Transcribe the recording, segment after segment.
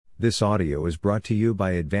This audio is brought to you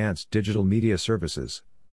by Advanced Digital Media Services.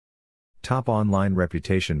 Top online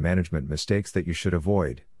reputation management mistakes that you should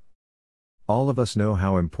avoid. All of us know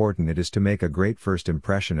how important it is to make a great first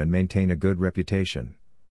impression and maintain a good reputation.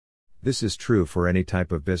 This is true for any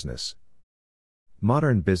type of business.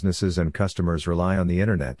 Modern businesses and customers rely on the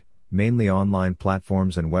internet, mainly online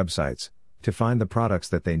platforms and websites, to find the products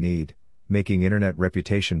that they need, making internet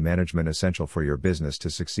reputation management essential for your business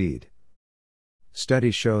to succeed.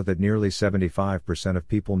 Studies show that nearly 75% of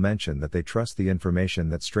people mention that they trust the information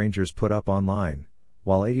that strangers put up online,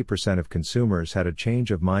 while 80% of consumers had a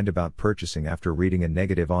change of mind about purchasing after reading a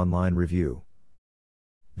negative online review.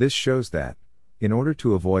 This shows that, in order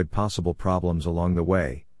to avoid possible problems along the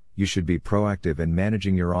way, you should be proactive in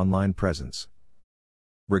managing your online presence.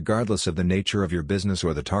 Regardless of the nature of your business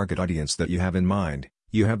or the target audience that you have in mind,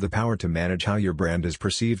 you have the power to manage how your brand is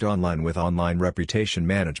perceived online with online reputation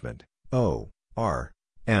management.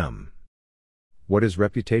 ORM. What is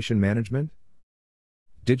reputation management?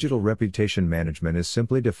 Digital reputation management is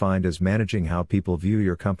simply defined as managing how people view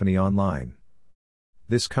your company online.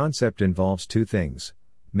 This concept involves two things: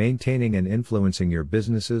 maintaining and influencing your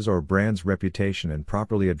business's or brand's reputation and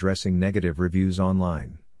properly addressing negative reviews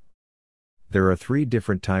online. There are three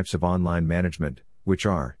different types of online management, which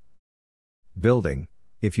are: building.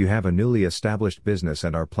 If you have a newly established business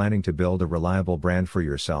and are planning to build a reliable brand for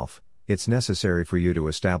yourself, it's necessary for you to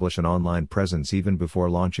establish an online presence even before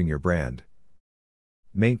launching your brand.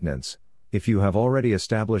 Maintenance. If you have already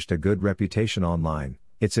established a good reputation online,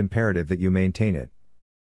 it's imperative that you maintain it.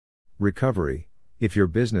 Recovery. If your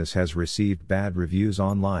business has received bad reviews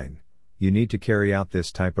online, you need to carry out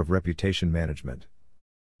this type of reputation management.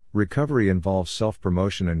 Recovery involves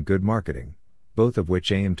self-promotion and good marketing, both of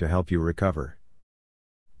which aim to help you recover.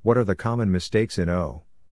 What are the common mistakes in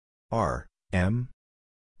ORM?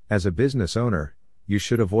 As a business owner, you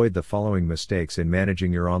should avoid the following mistakes in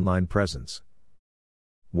managing your online presence.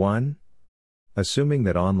 1. Assuming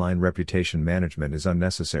that online reputation management is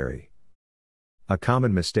unnecessary. A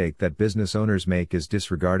common mistake that business owners make is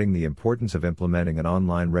disregarding the importance of implementing an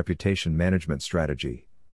online reputation management strategy.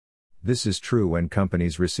 This is true when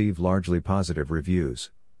companies receive largely positive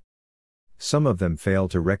reviews. Some of them fail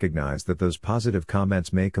to recognize that those positive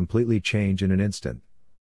comments may completely change in an instant.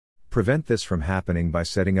 Prevent this from happening by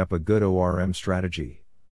setting up a good ORM strategy.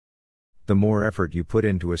 The more effort you put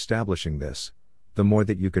into establishing this, the more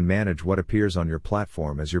that you can manage what appears on your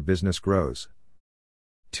platform as your business grows.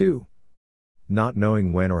 2. Not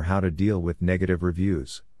knowing when or how to deal with negative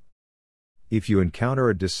reviews. If you encounter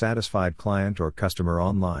a dissatisfied client or customer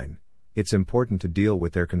online, it's important to deal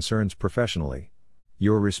with their concerns professionally.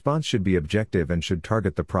 Your response should be objective and should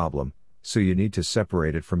target the problem, so you need to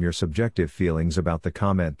separate it from your subjective feelings about the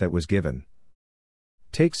comment that was given.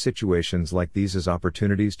 Take situations like these as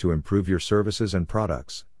opportunities to improve your services and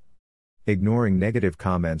products. Ignoring negative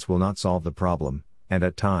comments will not solve the problem, and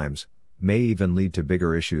at times, may even lead to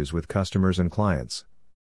bigger issues with customers and clients.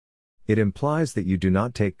 It implies that you do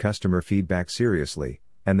not take customer feedback seriously,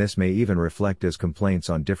 and this may even reflect as complaints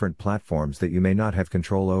on different platforms that you may not have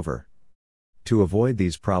control over. To avoid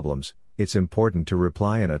these problems, it's important to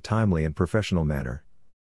reply in a timely and professional manner.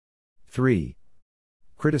 3.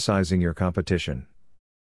 Criticizing your competition.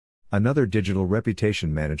 Another digital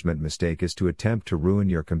reputation management mistake is to attempt to ruin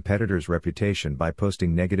your competitor's reputation by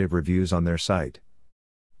posting negative reviews on their site.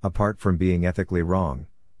 Apart from being ethically wrong,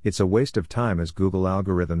 it's a waste of time as Google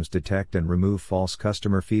algorithms detect and remove false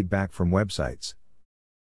customer feedback from websites.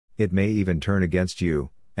 It may even turn against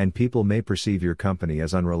you, and people may perceive your company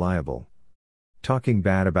as unreliable. Talking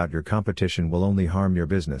bad about your competition will only harm your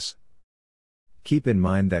business. Keep in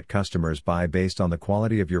mind that customers buy based on the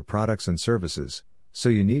quality of your products and services, so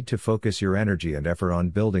you need to focus your energy and effort on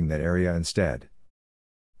building that area instead.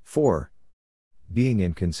 4. Being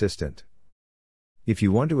inconsistent. If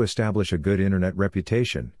you want to establish a good internet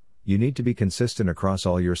reputation, you need to be consistent across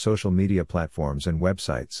all your social media platforms and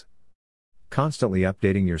websites. Constantly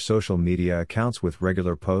updating your social media accounts with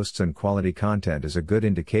regular posts and quality content is a good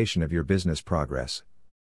indication of your business progress.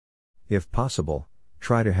 If possible,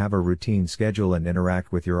 try to have a routine schedule and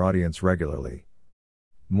interact with your audience regularly.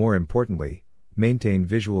 More importantly, maintain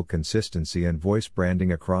visual consistency and voice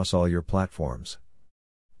branding across all your platforms.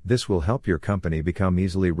 This will help your company become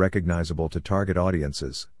easily recognizable to target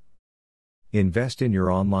audiences. Invest in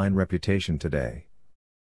your online reputation today.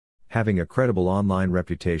 Having a credible online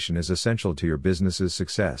reputation is essential to your business's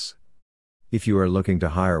success. If you are looking to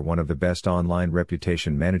hire one of the best online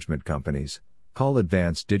reputation management companies, call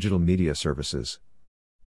Advanced Digital Media Services.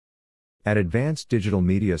 At Advanced Digital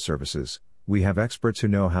Media Services, we have experts who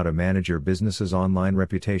know how to manage your business's online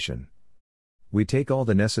reputation. We take all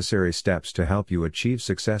the necessary steps to help you achieve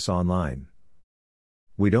success online.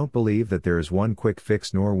 We don't believe that there is one quick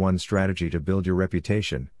fix nor one strategy to build your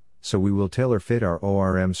reputation, so we will tailor fit our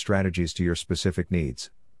ORM strategies to your specific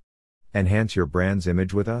needs. Enhance your brand's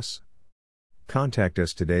image with us? Contact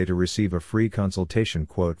us today to receive a free consultation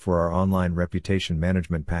quote for our online reputation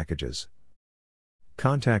management packages.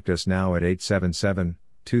 Contact us now at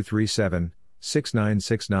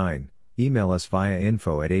 877-237-6969, email us via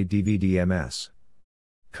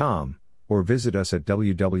info@advdms.com, or visit us at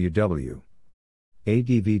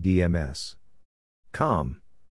www.advdms.com.